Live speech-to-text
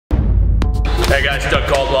Hey guys, Doug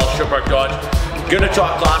Caldwell, Sherwood Park Dodge. Gonna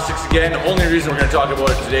talk classics again. The only reason we're gonna talk about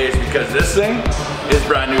it today is because this thing is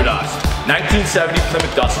brand new to us. 1970 Plymouth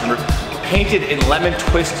Roadrunner, painted in lemon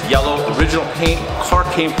twist yellow. Original paint. Car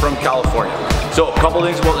came from California. So a couple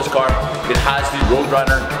things about this car. It has the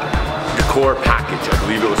Roadrunner decor package, I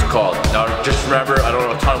believe it was called. Now just remember, I don't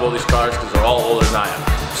know a ton about these cars because they're all older than I am.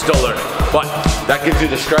 Still learning. But that gives you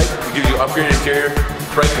the stripe, it gives you upgraded interior,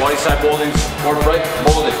 bright body side moldings, or bright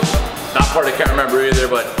moldings. That part I can't remember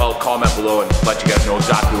either, but I'll comment below and let you guys know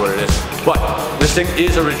exactly what it is. But this thing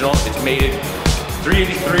is original. It's made in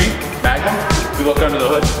 383 Magnum. If you look under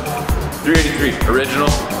the hood, 383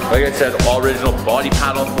 original. Like I said, all original body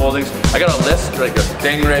panel moldings. I got a list, like a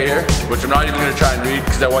thing right here, which I'm not even gonna try and read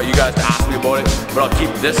because I want you guys to ask me about it. But I'll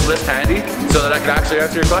keep this list handy so that I can actually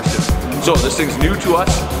answer your questions. So this thing's new to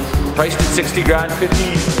us, priced at 60 grand,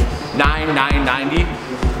 59,990.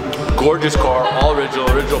 Gorgeous car, all original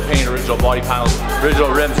paint, original body panels, original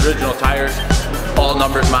rims, original tires, all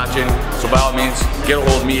numbers matching. So by all means, get a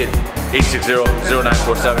hold of me at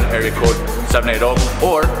 860-0947, area code 780,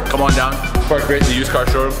 or come on down, Park Great, the used car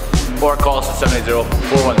showroom, or call us at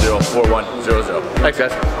 780-410-4100. Thanks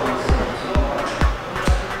guys.